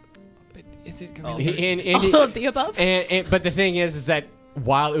 But is it All going to All of the above? But the thing is that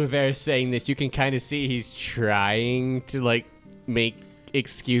while Uver is saying this, you can kind of see he's trying to, make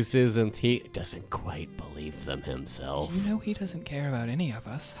excuses, and he doesn't quite believe them himself. You know he doesn't care about any of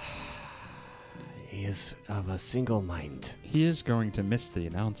us. He is of a single mind. He is going to miss the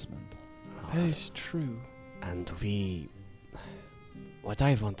announcement. That is true. And what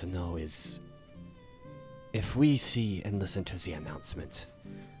I want to know is, if we see and listen to the announcement,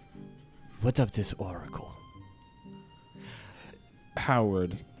 what of this oracle?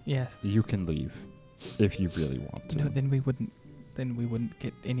 Howard, Yes. you can leave if you really want to. No, then we wouldn't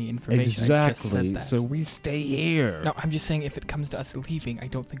get any information. I just said Exactly. that. So we stay here. No, I'm just saying if it comes to us leaving, I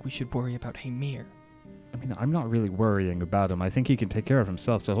don't think we should worry about Hamir. I mean, I'm not really worrying about him. I think he can take care of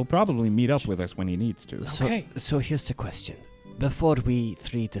himself, so he'll probably meet up with us when he needs to. Okay. So here's the question. Before we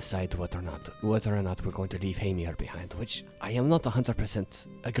three decide whether or not we're going to leave Hamir behind, which I am not 100%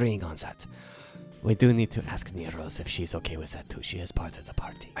 agreeing on that, we do need to ask Neros if she's okay with that too. She is part of the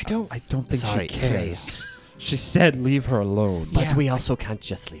party. I don't. I don't think Sorry, she cares. She said leave her alone. But Yeah, we also can't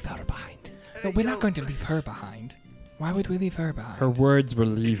just leave her behind. No, we're not going to leave her behind. Why would we leave her behind? Her words were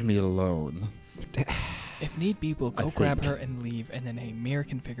leave me alone. If need be, we'll I go grab think. her and leave, and then Hamir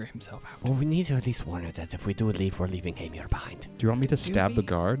can figure himself out. Well, we need to at least warn her that if we do leave, we're leaving Hamir behind. Do you want me to stab the we?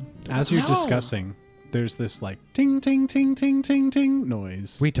 guard? As you're No. discussing, there's this ting, ting, ting, ting, ting, ting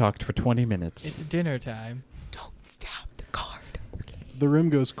noise. We talked for 20 minutes. It's dinner time. Don't stab the guard. The room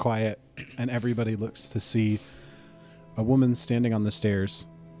goes quiet, and everybody looks to see a woman standing on the stairs,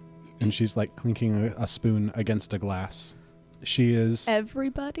 and she's clinking a spoon against a glass. She is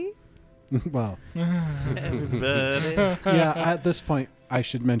Everybody? well, Everybody. yeah. At this point, I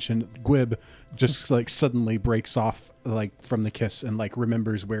should mention Gwib just suddenly breaks off from the kiss and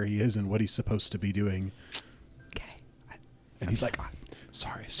remembers where he is and what he's supposed to be doing. Okay. And he's like,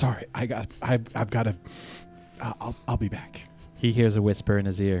 sorry, I've got to. I'll be back. He hears a whisper in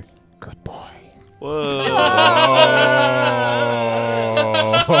his ear. Good boy. Whoa.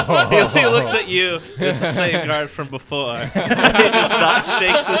 He looks at you. It's the same guard from before. He just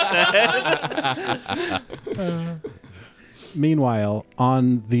shakes his head. Meanwhile,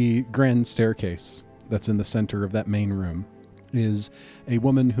 on the grand staircase that's in the center of that main room is a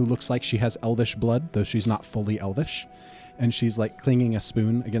woman who looks like she has elvish blood, though she's not fully elvish. And she's clinging a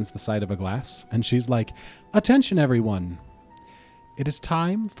spoon against the side of a glass. And she's like, "Attention, everyone. It is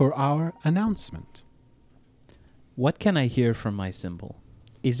time for our announcement." What can I hear from my symbol?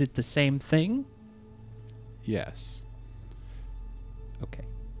 Is it the same thing? Yes. Okay.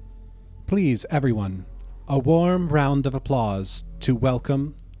 Please, everyone, a warm round of applause to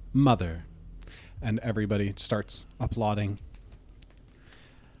welcome Mother. And everybody starts applauding.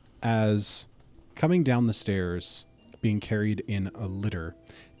 As coming down the stairs, being carried in a litter,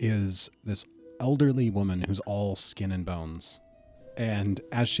 is this elderly woman who's all skin and bones. And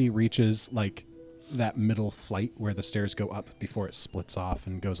as she reaches that middle flight where the stairs go up before it splits off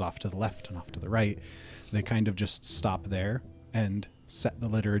and goes off to the left and off to the right, they kind of just stop there and set the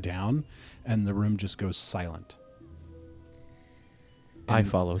litter down, and the room just goes silent. I And-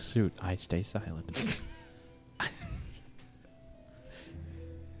 follow suit. I stay silent.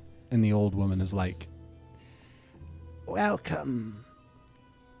 And the old woman is like, Welcome,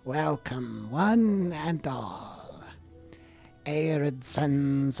 one and all, Arid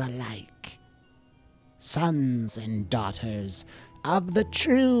sons alike, sons and daughters of the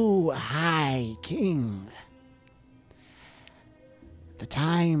true High King. The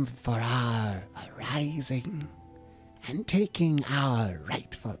time for our arising and taking our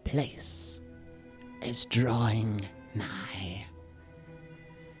rightful place is drawing nigh.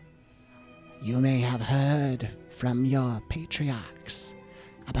 You may have heard from your patriarchs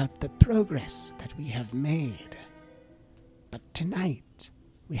about the progress that we have made. But tonight,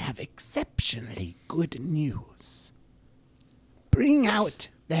 we have exceptionally good news. Bring out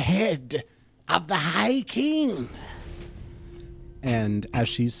the head of the High King. and as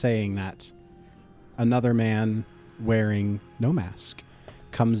she's saying that, another man wearing no mask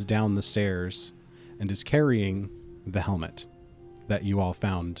comes down the stairs and is carrying the helmet that you all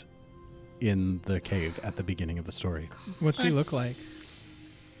found in the cave at the beginning of the story. What's he look like?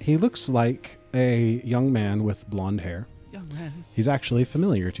 He looks like a young man with blonde hair. Young man. He's actually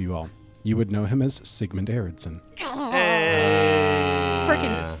familiar to you all. You would know him as Sigmund Eriksson.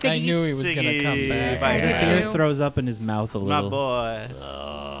 Freaking Siggy. I knew he was going to come back. My Zephyr too. throws up in his mouth a My little. boy.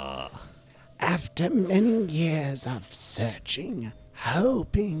 After many years of searching,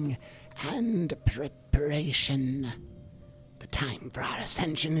 hoping, and preparation, the time for our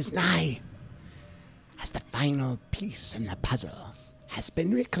ascension is nigh. As the final piece in the puzzle has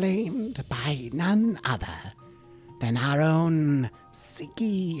been reclaimed by none other than our own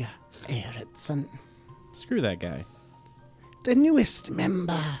Siggy Eriksson, Screw that guy. the newest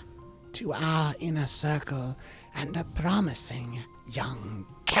member to our inner circle and a promising young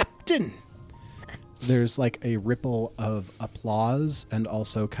captain. There's like a ripple of applause and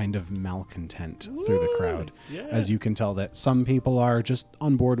also kind of malcontent through the crowd. As you can tell that some people are just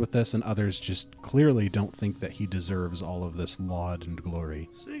on board with this and others just clearly don't think that he deserves all of this laud and glory.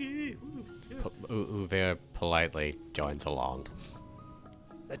 Uver politely joins along.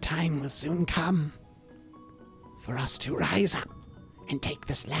 The time will soon come for us to rise up and take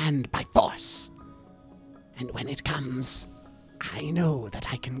this land by force. And when it comes, I know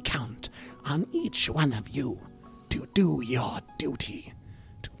that I can count on each one of you to do your duty,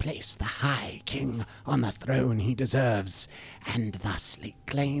 to place the High King on the throne he deserves, and thusly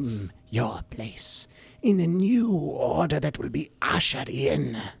claim your place in a new order that will be ushered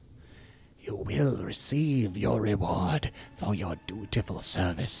in. You will receive your reward for your dutiful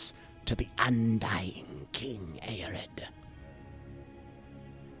service to the undying King Aerid.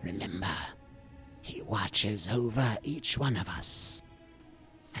 Remember, he watches over each one of us,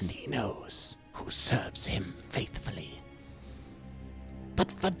 and he knows who serves him faithfully.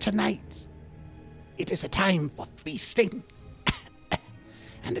 But for tonight, it is a time for feasting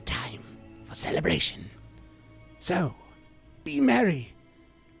and a time for celebration. So, be merry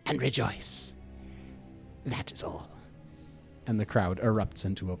and rejoice. That is all. And the crowd erupts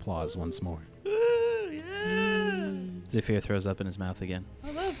into applause once more. Zephyr throws up in his mouth again.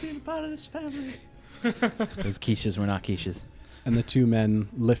 I love being a part of this family. Those quiches were not quiches. And the two men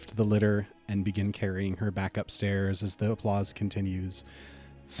lift the litter and begin carrying her back upstairs as the applause continues.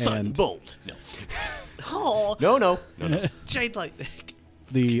 And Sunbolt. No. Oh. No. Jade like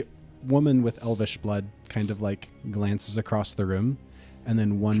the woman with elvish blood kind of like glances across the room and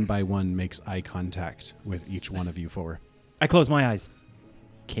then one by one makes eye contact with each one of you four. I close my eyes.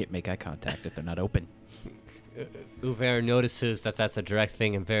 Can't make eye contact if they're not open. Uver notices that that's a direct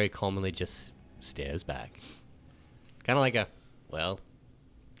thing and very calmly just stares back. Kind of like a, well,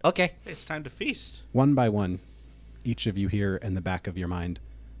 okay. It's time to feast. One by one, each of you hear in the back of your mind,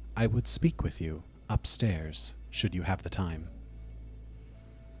 I would speak with you upstairs, should you have the time.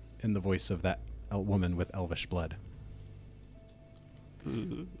 In the voice of that woman with elvish blood.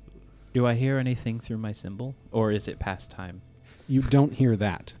 Do I hear anything through my symbol? Or is it past time? You don't hear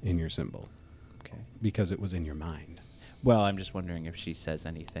that in your symbol, Okay. because it was in your mind. Well, I'm just wondering if she says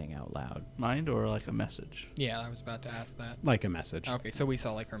anything out loud. Mind or like a message? Yeah, I was about to ask that. Like a message. Okay, so we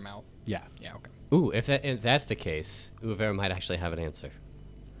saw like her mouth. Yeah. Yeah, okay. Ooh, if that's the case, Uver might actually have an answer.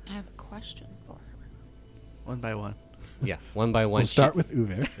 I have a question for her. One by one. Yeah, one by one. We'll start with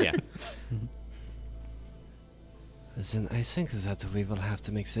Uver. Yeah. Then I think that we will have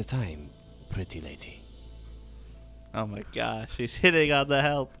to make the time, pretty lady. Oh my gosh, she's hitting on the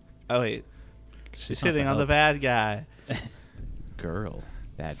help. Oh wait, she's not hitting the on the help. bad guy. Girl.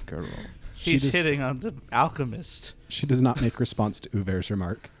 Bad girl. She's just- hitting on the alchemist. She does not make response to Uver's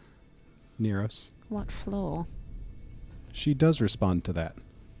remark. Neros. What floor? She does respond to that.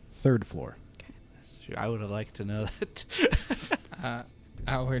 Third floor. Sure, I would have liked to know that.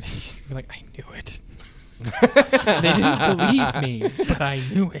 Outward, she's like, I knew it. They didn't believe me, but I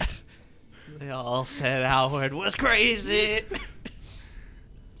knew it. They all said Howard was crazy.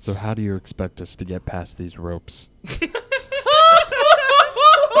 So how do you expect us to get past these ropes?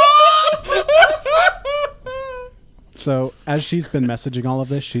 So, as she's been messaging all of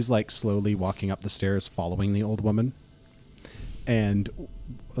this, she's like slowly walking up the stairs following the old woman. And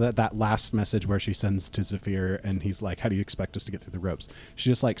that last message where she sends to Zephyr and he's like, how do you expect us to get through the ropes? She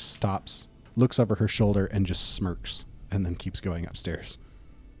just like stops, looks over her shoulder and just smirks and then keeps going upstairs.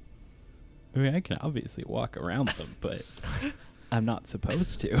 I mean, I can obviously walk around them, but I'm not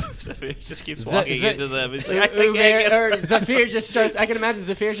supposed to. Zephyr just keeps walking into them. He's like, Zephyr just starts. I can imagine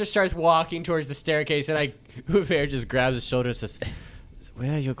Zephyr just starts walking towards the staircase, and Uver just grabs his shoulder and says,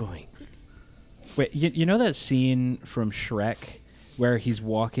 "Where are you going?" Wait, you know that scene from Shrek where he's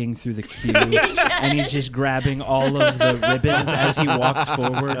walking through the queue and he's just grabbing all of the ribbons as he walks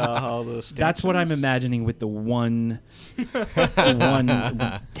forward? That's what I'm imagining with the one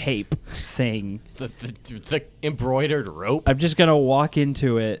tape thing. The embroidered rope. I'm just gonna walk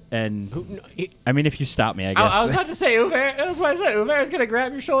into it, and I mean, if you stop me, I guess. I was about to say, Uber. That's what I said. Uber is gonna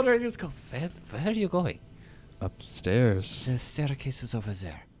grab your shoulder and just go. Where are you going? Upstairs. The staircase is over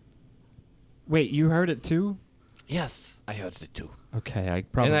there. Wait, you heard it too? Yes, I heard it too. Okay, I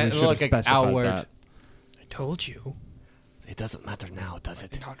probably And I should have look specified outward. that. I told you. It doesn't matter now, does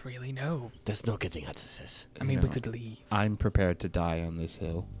it? Not really, no. There's no getting at this. I mean, No. we could leave. I'm prepared to die on this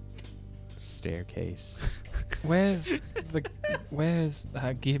hill. Staircase. Where's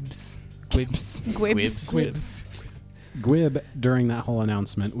Gibbs? Gwibs. Gwibs. Gwib, during that whole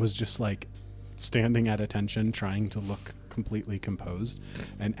announcement, was just like standing at attention, trying to look completely composed.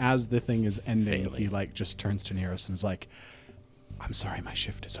 And as the thing is ending, he like just turns to Neros and is like, "I'm sorry, my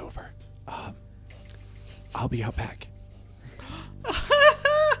shift is over. I'll be out back."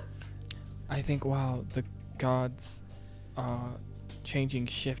 I think while the gods are changing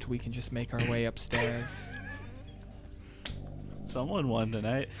shift, we can just make our way upstairs. Someone won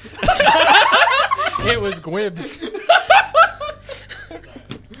tonight. It was Gwibs.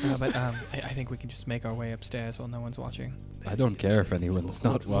 I think we can just make our way upstairs while no one's watching. I don't care if anyone's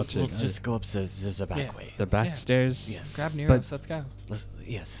not watching. We'll just go upstairs. There's a back Yeah. way. The back Yeah. stairs? Yes. Grab Neros, let's go.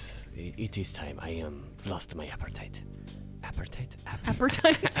 Yes, it is time. I lost my appetite. Appetite?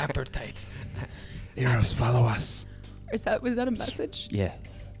 Appetite. Appetite. Heroes, follow us. Was that a message? Yeah.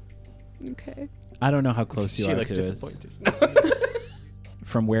 Okay. I don't know how close you She are looks to disappointed. us.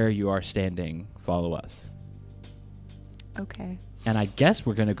 From where you are standing, follow us. Okay. And I guess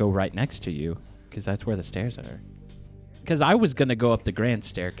we're going to go right next to you, because that's where the stairs are. Because I was going to go up the grand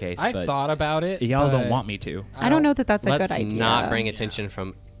staircase, I but thought about it. y'all don't but want me to. I don't know that that's a Let's good idea. not bring attention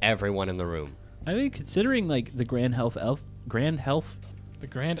from everyone in the room. I mean, considering like the Grand Elf The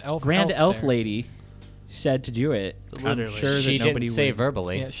Grand Elf. Elf stare. lady said to do it. I'm Literally. sure that She nobody didn't say would.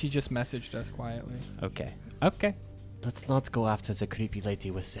 verbally. Yeah, she just messaged us quietly. Okay. Okay. Let's not go after the creepy lady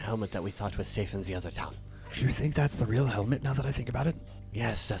with the helmet that we thought was safe in the other town. Do you think that's the real helmet now that I think about it?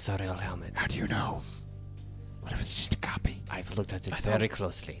 Yes, that's a real helmet. How do you know? What if it's just a copy? I've looked at it very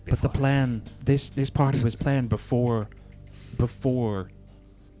closely But the before. plan, this party was planned before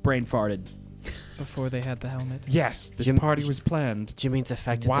Brain farted. Before they had the helmet. Yes, this Jim- party was planned Do you mean the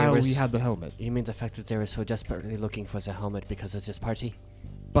fact that while they were we had the helmet. You mean the fact that they were so desperately looking for the helmet because of this party?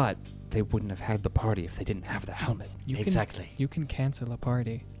 But they wouldn't have had the party if they didn't have the helmet. Exactly. You can cancel a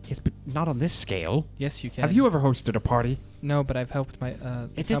party. Yes, but not on this scale. Yes, you can. Have you ever hosted a party? No, but I've helped my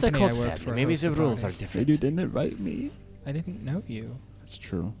It is a company I cult worked for. family. Maybe host the a rules are party. different. didn't invite me. I didn't know you. That's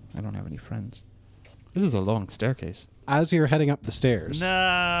true. I don't have any friends. This is a long staircase. As you're heading up the stairs,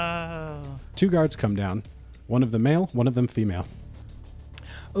 No. 2 guards come down. One of them male, one of them female.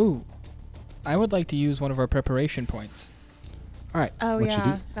 Ooh, I would like to use one of our preparation points. All right. Oh what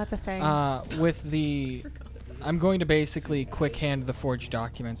yeah, you that's a thing. With the, I'm going to basically quick hand the forged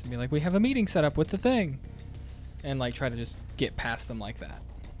documents and be like, we have a meeting set up with the thing, and like try to just get past them like that.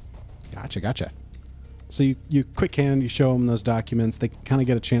 do? Gotcha. So you quick hand, you show them those documents. They kind of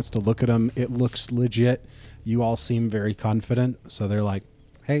get a chance to look at them. It looks legit. You all seem very confident. So they're like,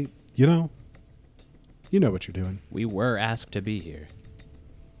 hey, you know what you're doing. We were asked to be here.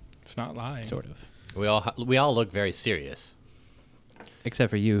 It's not lying. Sort of. We all look very serious. Except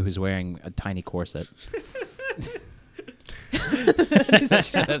for you, who's wearing a tiny corset.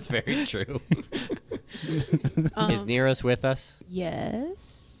 That's very true. Is Neros with us?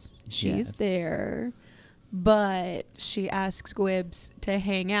 Yes, she's Yes. there, but she asks Gwibs to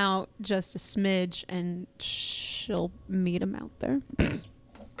hang out just a smidge, and she'll meet him out there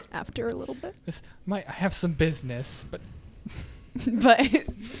after a little bit. This might I have some business, but But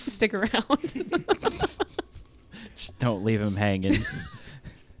stick around. Just don't leave him hanging.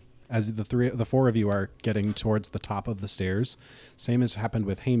 As the 4 of you are getting towards the top of the stairs, same as happened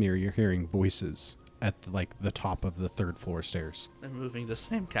with Hamir, you're hearing voices at the top of the 3rd floor stairs. They're moving the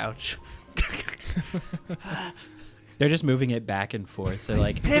same couch. They're just moving it back and forth. They're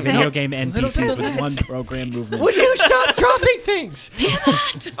like video game NPCs with one program movement. Would you stop dropping things?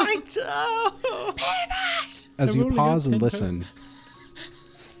 I know. As you rolling pause up and 10 listen,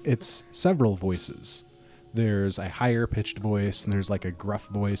 it's several voices. There's a higher pitched voice and there's like a gruff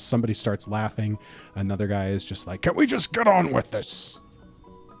voice. Somebody starts laughing. Another guy is just like, can we just get on with this?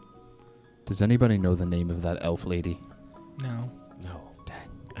 Does anybody know the name of that elf lady? no. No.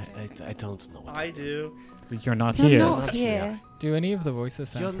 I don't know. I do. You're not You're here. not here. Do any of the voices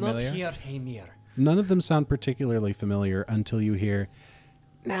sound You're familiar? not here, Hamir. None of them sound particularly familiar until you hear,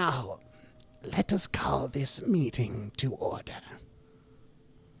 Now, let us call this meeting to order.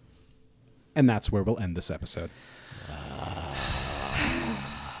 and that's where we'll end this episode.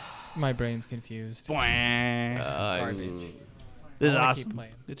 My brain's confused. Garbage. Garbage. This is I wanna keep awesome.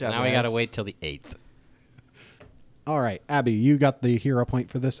 playing. Good job. Now we got to guys. wait till the 8th. All right, Abby, you got the hero point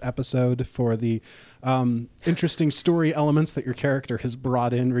for this episode for the interesting story elements that your character has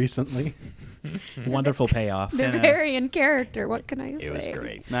brought in recently. Wonderful payoff. The vary in character. What can I say? It was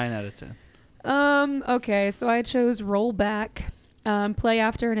great. 9 out of 10. Okay, so I chose roll back. Play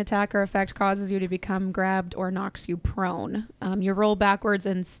after an attack or effect causes you to become grabbed or knocks you prone. You roll backwards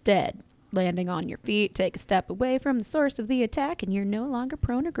instead, landing on your feet. Take a step away from the source of the attack, and you're no longer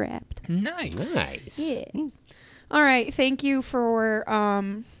prone or grabbed. Nice. Nice. Yeah. All right. Thank you for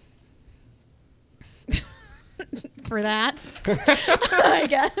for that, I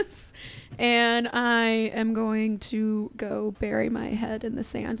guess. And I am going to go bury my head in the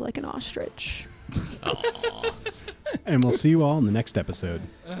sand like an ostrich. And we'll see you all in the next episode.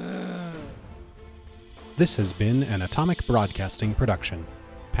 This has been an Atomic Broadcasting production.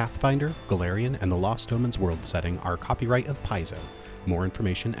 Pathfinder, Galarian, and the Lost Omens world setting are copyright of Paizo. More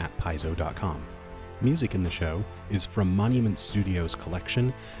information at paizo.com. Music in the show is from Monument Studios'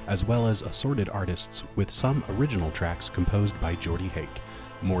 collection, as well as assorted artists, with some original tracks composed by Jordy Hake.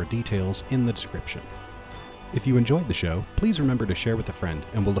 More details in the description. If you enjoyed the show, please remember to share with a friend,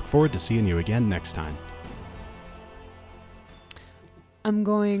 and we'll look forward to seeing you again next time. I'm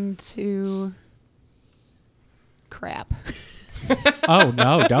going to... Crap. Oh,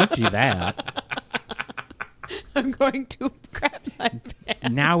 no, don't do that. I'm going to grab my pants.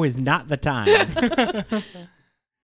 Now is not the time.